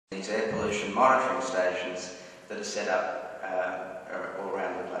these air pollution monitoring stations that are set up all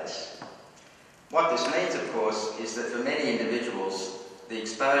around the place. What this means, of course, is that for many individuals, the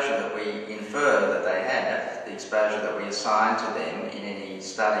exposure that we infer that they have, the exposure that we assign to them in any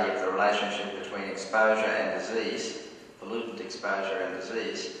study of the relationship between exposure and disease, pollutant exposure and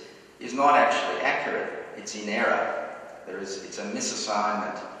disease, is not actually accurate. It's in error. It's a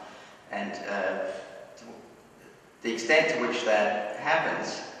misassignment. And the extent to which that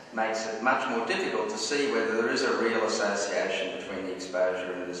happens makes it much more difficult to see whether there is a real association between the exposure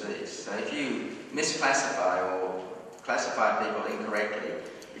and the disease. So if you misclassify or classify people incorrectly,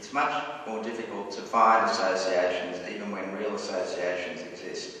 it's much more difficult to find associations even when real associations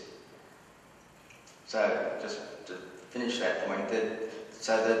exist. So just to finish that point,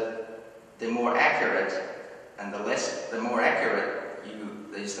 so that the more accurate and the more accurate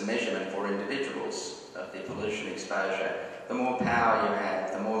is the measurement for individuals of the pollution exposure, the more power you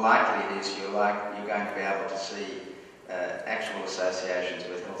have, the more likely it is you're going to be able to see actual associations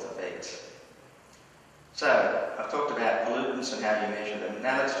with health effects. So, I've talked about pollutants and how you measure them.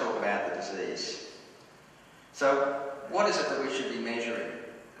 Now let's talk about the disease. So, what is it that we should be measuring?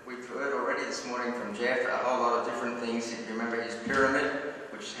 We've heard already this morning from Jeff a whole lot of different things. If you remember his pyramid,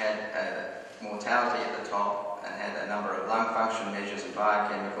 which had mortality at the top and had a number of lung function measures and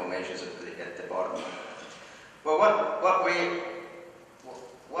biochemical measures at the bottom. Well,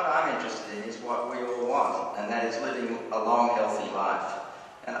 what I'm interested in is what we all want, and that is living a long, healthy life.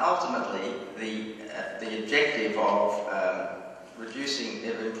 And ultimately, the objective of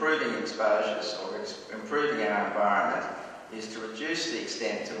improving exposures or improving our environment is to reduce the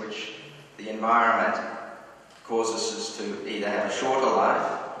extent to which the environment causes us to either have a shorter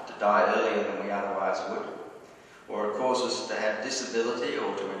life, to die earlier than we otherwise would, or it causes us to have disability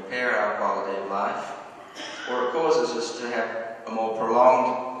or to impair our quality of life, or it causes us to have a more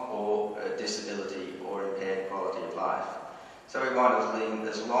prolonged or disability or impaired quality of life. So we want to live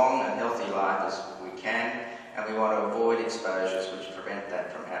as long and healthy life as we can, and we want to avoid exposures which prevent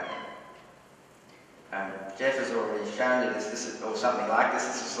that from happening. Jeff has already shown you this or something like this.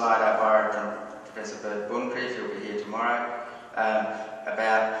 This is a slide I borrowed from Professor Bert Buncrief, who'll be here tomorrow,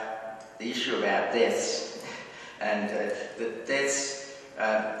 about the issue about deaths. And the deaths,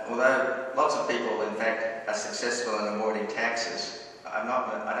 although lots of people, in fact, are successful in avoiding taxes, I don't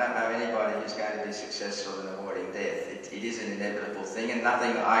know anybody who's going to be successful in avoiding death. It is an inevitable thing, and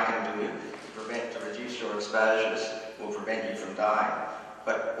nothing I can do to reduce your exposures will prevent you from dying.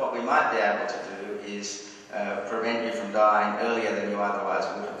 But what we might be able to do is prevent you from dying earlier than you otherwise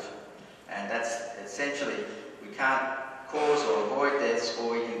would have. And that's essentially, we can't cause or avoid deaths.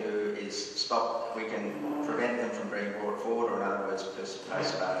 All we can do is we can prevent them from being brought forward, or in other words,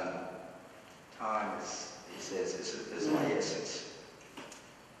 postpone time, he says, is the essence.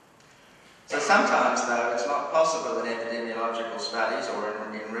 So sometimes, though, it's not possible in epidemiological studies or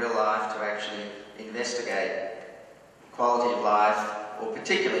in real life to actually investigate quality of life, or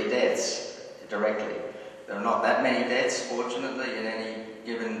particularly deaths, directly. There are not that many deaths, fortunately, in any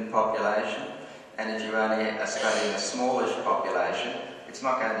given population, and if you only are studying a smallish population, it's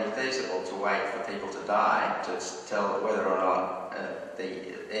not going to be feasible to wait for people to die to tell whether or not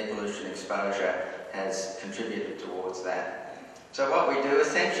the air pollution exposure has contributed towards that. So what we do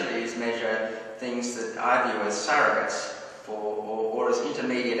essentially is measure things that I view as surrogates or as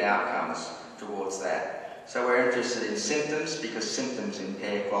intermediate outcomes towards that. So we're interested in symptoms because symptoms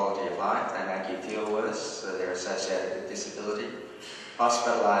impair quality of life. They make you feel worse, so they're associated with disability.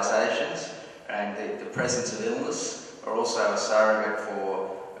 Hospitalisations and the presence of illness are also a surrogate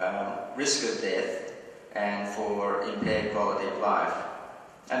for risk of death and for impaired quality of life.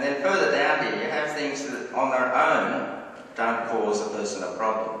 And then further down here you have things that on their own don't cause a person a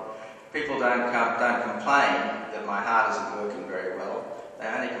problem. People don't complain that my heart isn't working very well. They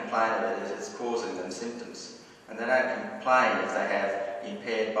only complain that it's causing them symptoms. And they don't complain if they have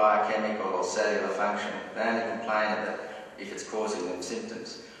impaired biochemical or cellular function. They only complain if it's causing them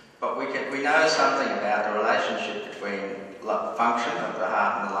symptoms. But we know something about the relationship between function of the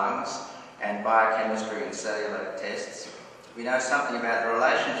heart and the lungs and biochemistry and cellular tests. We know something about the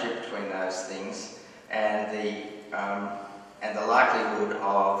relationship between those things and the likelihood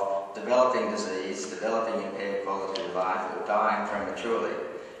of developing disease, developing impaired quality of life, or dying prematurely.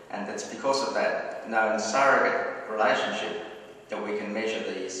 And it's because of that known surrogate relationship that we can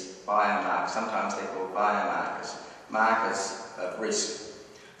measure these biomarkers. Sometimes they're called biomarkers, markers of risk.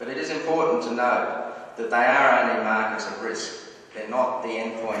 But it is important to note that they are only markers of risk. They're not the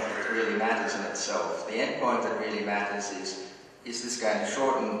endpoint that really matters in itself. The endpoint that really matters is this going to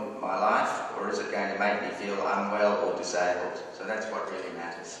shorten my life, or is it going to make me feel unwell or disabled? So that's what really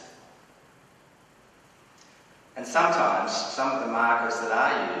matters. And sometimes, some of the markers that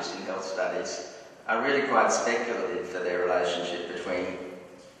are used in health studies are really quite speculative for their relationship between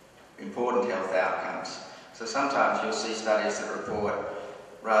important health outcomes. So sometimes you'll see studies that report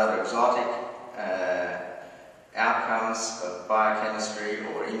rather exotic outcomes of biochemistry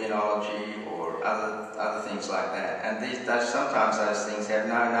or immunology or other things like that. And sometimes those things have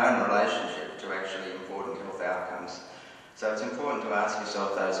no known relationship to actually important health outcomes. So it's important to ask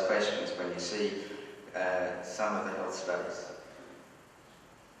yourself those questions when you see some of the health studies.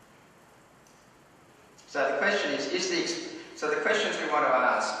 So the question is so the questions we want to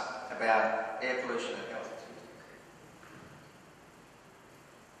ask about air pollution and health.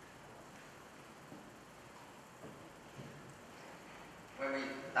 When we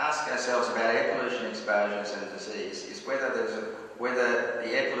ask ourselves about air pollution exposures and disease is whether the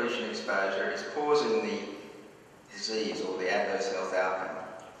air pollution exposure is causing the disease or the adverse health outcome.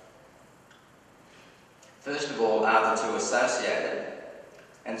 First of all, are the two associated?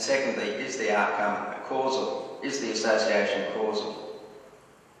 And secondly, is the outcome causal? Is the association causal?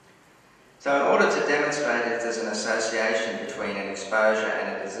 So in order to demonstrate if there's an association between an exposure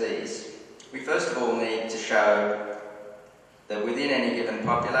and a disease, we first of all need to show that within any given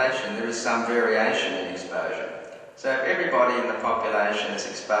population there is some variation in exposure. So if everybody in the population is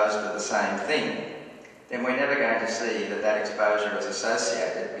exposed to the same thing, then we're never going to see that that exposure is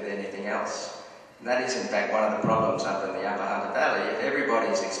associated with anything else. And that is in fact one of the problems up in the Upper Hunter Valley. If everybody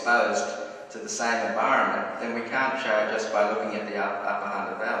is exposed to the same environment, then we can't show just by looking at the Upper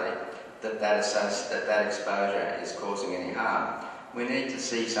Hunter Valley that exposure is causing any harm. We need to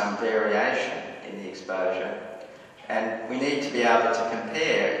see some variation in the exposure, and we need to be able to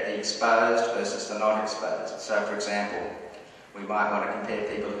compare the exposed versus the not exposed. So for example, we might want to compare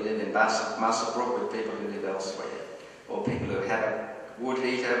people who live in Muswellbrook with people who live elsewhere, or people who have a wood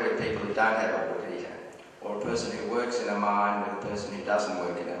heater with people who don't have a wood heater, or a person who works in a mine with a person who doesn't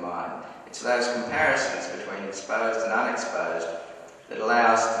work in a mine. It's those comparisons between exposed and unexposed that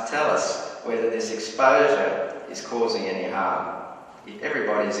allow us to tell us whether this exposure is causing any harm. If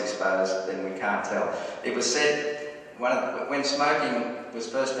everybody is exposed, then we can't tell. It was said when smoking was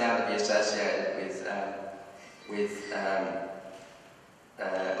first found to be associated with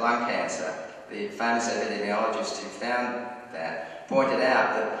lung cancer, the famous epidemiologist who found that pointed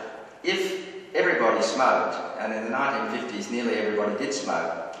out that if everybody smoked, and in the 1950s nearly everybody did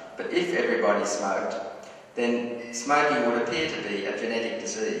smoke, but if everybody smoked, then smoking would appear to be a genetic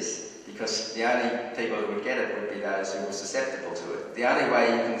disease, because the only people who would get it would be those who were susceptible to it. The only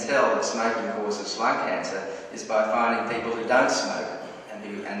way you can tell that smoking causes lung cancer is by finding people who don't smoke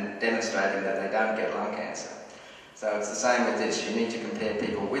and demonstrating that they don't get lung cancer. So it's the same with this. You need to compare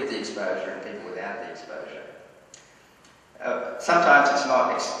people with the exposure and people without the exposure. Sometimes it's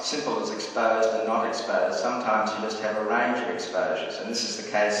not as simple as exposed and not exposed. Sometimes you just have a range of exposures, and this is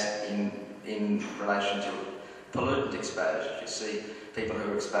the case in relation to pollutant exposure. You see people who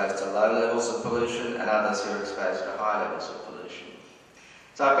are exposed to low levels of pollution and others who are exposed to high levels of pollution.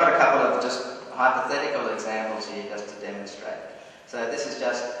 So I've got a couple of just hypothetical examples here just to demonstrate. So this is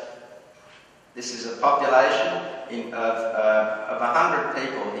a population of 100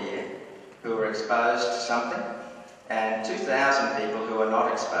 people here who are exposed to something, and 2,000 people who are not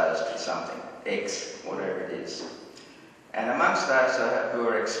exposed to something, X, whatever it is. And amongst those who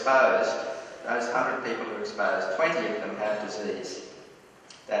are exposed, those 100 people who are exposed, 20 of them have disease.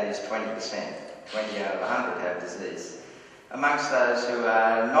 That is 20%. 20 out of 100 have disease. Amongst those who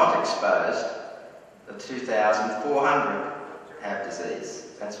are not exposed, the 2,400 have disease.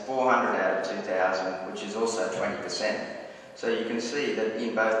 That's 400 out of 2,000, which is also 20%. So you can see that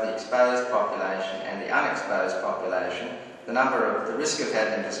in both the exposed population and the unexposed population, the risk of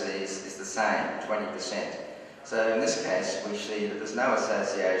having disease is the same, 20%. So in this case, we see that there's no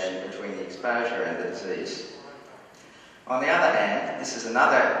association between the exposure and the disease. On the other hand, this is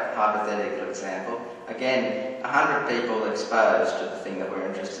another hypothetical example. Again, 100 people exposed to the thing that we're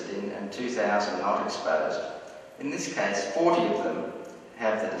interested in, and 2,000 not exposed. In this case, 40 of them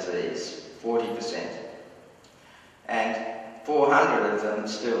have the disease, 40%. And 400 of them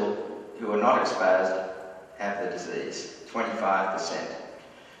still, who are not exposed, have the disease, 25%.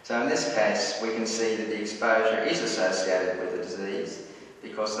 So in this case, we can see that the exposure is associated with the disease,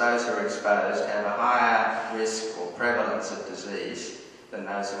 because those who are exposed have a higher risk or prevalence of disease than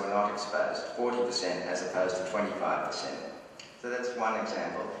those who are not exposed, 40% as opposed to 25%. So that's one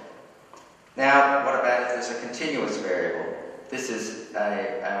example. Now, what about if there's a continuous variable? This is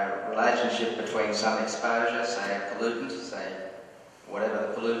a relationship between some exposure, say a pollutant, say whatever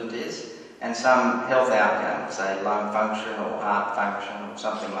the pollutant is, and some health outcome, say lung function or heart function or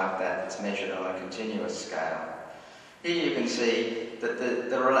something like that that's measured on a continuous scale. Here you can see that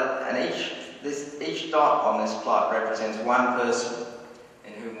each dot on this plot represents one person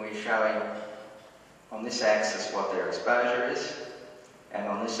in whom we're showing on this axis what their exposure is, and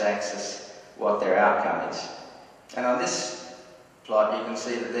on this axis what their outcome is. And on this plot you can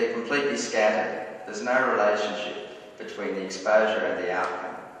see that they're completely scattered. There's no relationship between the exposure and the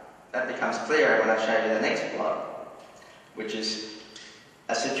outcome. That becomes clearer when I show you the next plot, which is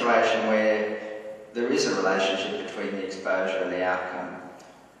a situation where there is a relationship between the exposure and the outcome.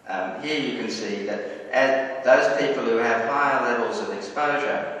 Here you can see that those people who have higher levels of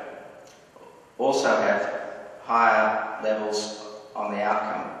exposure also have higher levels on the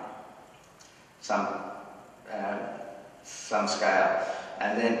outcome, some scale.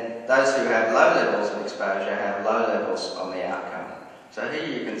 And then those who have low levels of exposure have low levels on the outcome. So here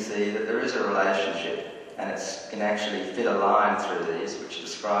you can see that there is a relationship, and it can actually fit a line through these which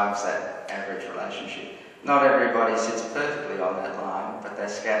describes that average relationship. Not everybody sits perfectly on that line, but they're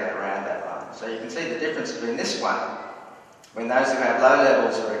scattered around that line. So you can see the difference between this one, when those who have low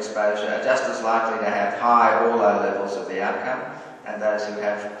levels of exposure are just as likely to have high or low levels of the outcome, and those who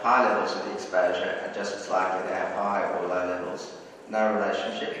have high levels of the exposure are just as likely to have high or low levels. No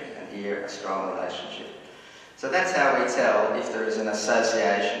relationship, and here a strong relationship. So that's how we tell if there is an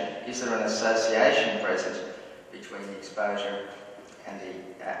association. Is there an association present between the exposure and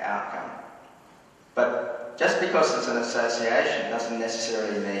the outcome? But just because it's an association doesn't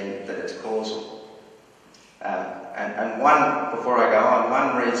necessarily mean that it's causal. Before I go on,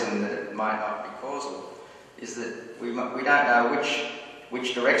 one reason that it might not be causal is that we don't know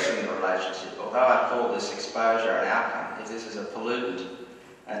which direction the relationship, although I call this exposure an outcome, if this is a pollutant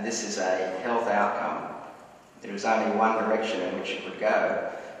and this is a health outcome, there is only one direction in which it would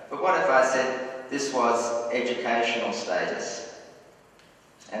go. But what if I said this was educational status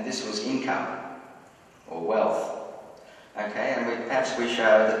and this was income or wealth? Okay, and perhaps we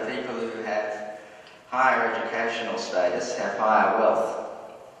show that people who have higher educational status have higher wealth.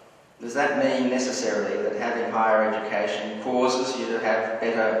 Does that mean necessarily that having higher education causes you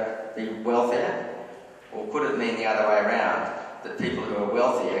to be wealthier? Or could it mean the other way around, that people who are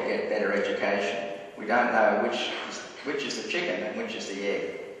wealthier get better education? We don't know which is the chicken and which is the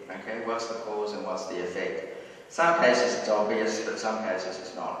egg. Okay, what's the cause and what's the effect? Some cases it's obvious, but some cases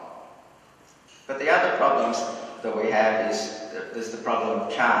it's not. But the other problems that we have is there's the problem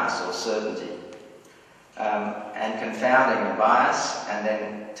of chance or certainty, and confounding and bias, and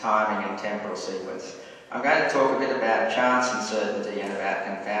then timing and temporal sequence. I'm going to talk a bit about chance and certainty and about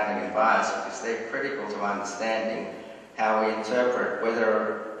confounding and bias because they're critical to understanding how we interpret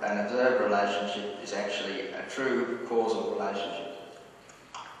whether an observed relationship is actually a true causal relationship.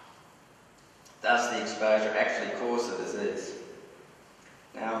 Does the exposure actually cause the disease?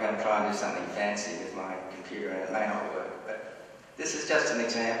 Now I'm going to try and do something fancy with my computer, and it may not work, but this is just an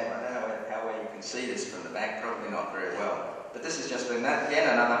example. I don't know how well you can see this from the back, probably not very well. But this is just, again,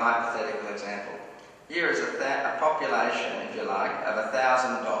 another hypothetical example. Here is a population, if you like, of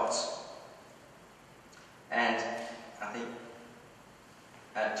 1,000 dots. And I think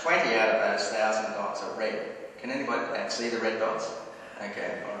 20 out of those 1,000 dots are red. Can anybody see the red dots?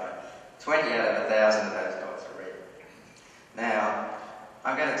 Okay, all right. 20 out of 1,000 of those dots are red. Now,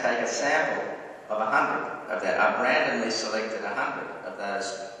 I'm going to take a sample of 100 of that. I've randomly selected 100 of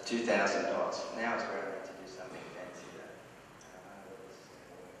those 2,000 dots. Now it's where I need to do something fancy though. I don't know whether this is going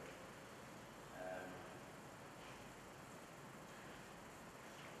to work.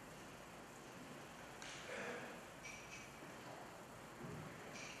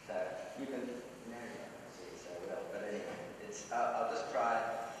 So you can see it so well, but anyway, I'll just try.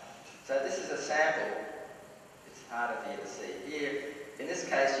 So this is a sample. It's harder for you to see. Here, in this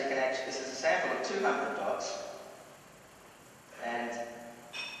case, you can actually, this is a sample of 200 dots, and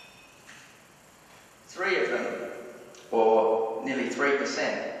 3 of them, or nearly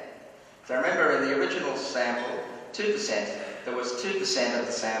 3%. So remember, in the original sample, 2%, there was 2% of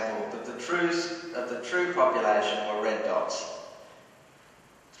the sample, of the true population were red dots.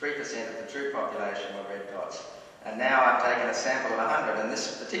 3% of the true population were red dots. And now I've taken a sample of 100, and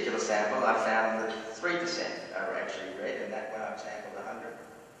this particular sample I found that 3% are actually red, and that when I've sampled 100.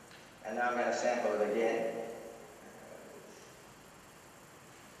 And now I'm going to sample it again.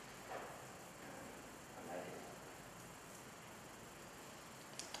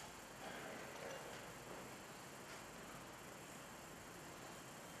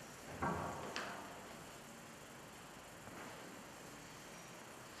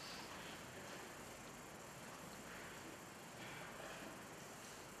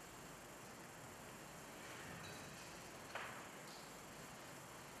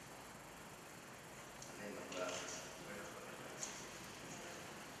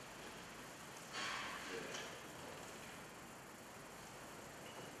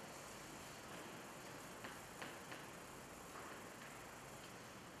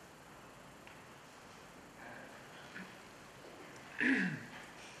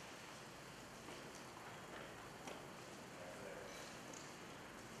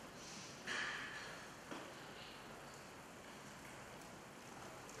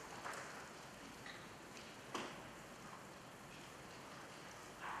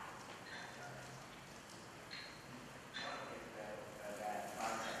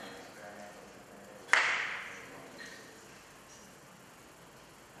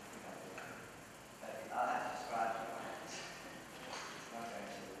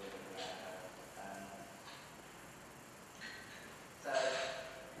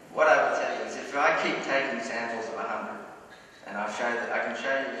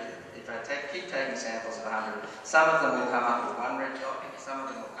 I keep taking samples of 100, some of them will come up with one red dot, some of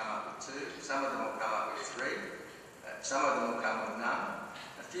them will come up with two, some of them will come up with three, some of them will come with none,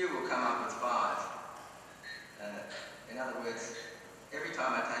 a few will come up with five. In other words, every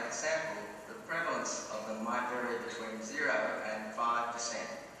time I take a sample, the prevalence of them might vary between 0 and 5%.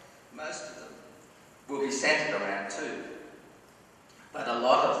 Most of them will be centred around 2, but a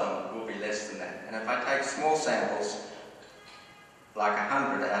lot of them will be less than that. And if I take small samples, like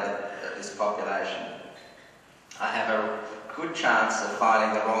 100 out of this population, I have a good chance of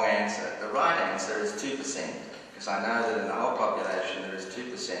finding the wrong answer. The right answer is 2%, because I know that in the whole population there is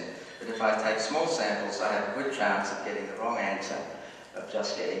 2%. But if I take small samples, I have a good chance of getting the wrong answer, of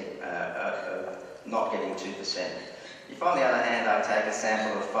just getting, not getting 2%. If on the other hand I take a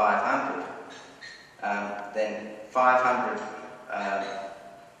sample of 500, then 500,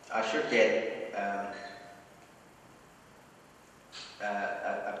 I should get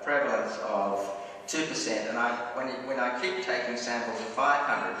a prevalence of 2%, and when I keep taking samples of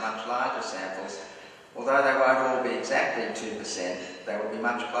 500, much larger samples, although they won't all be exactly 2%, they will be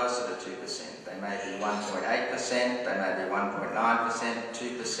much closer to 2%. They may be 1.8%, they may be 1.9%,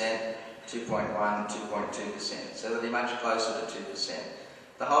 2%, 2.1, 2.2%, so they'll be much closer to 2%.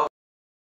 The whole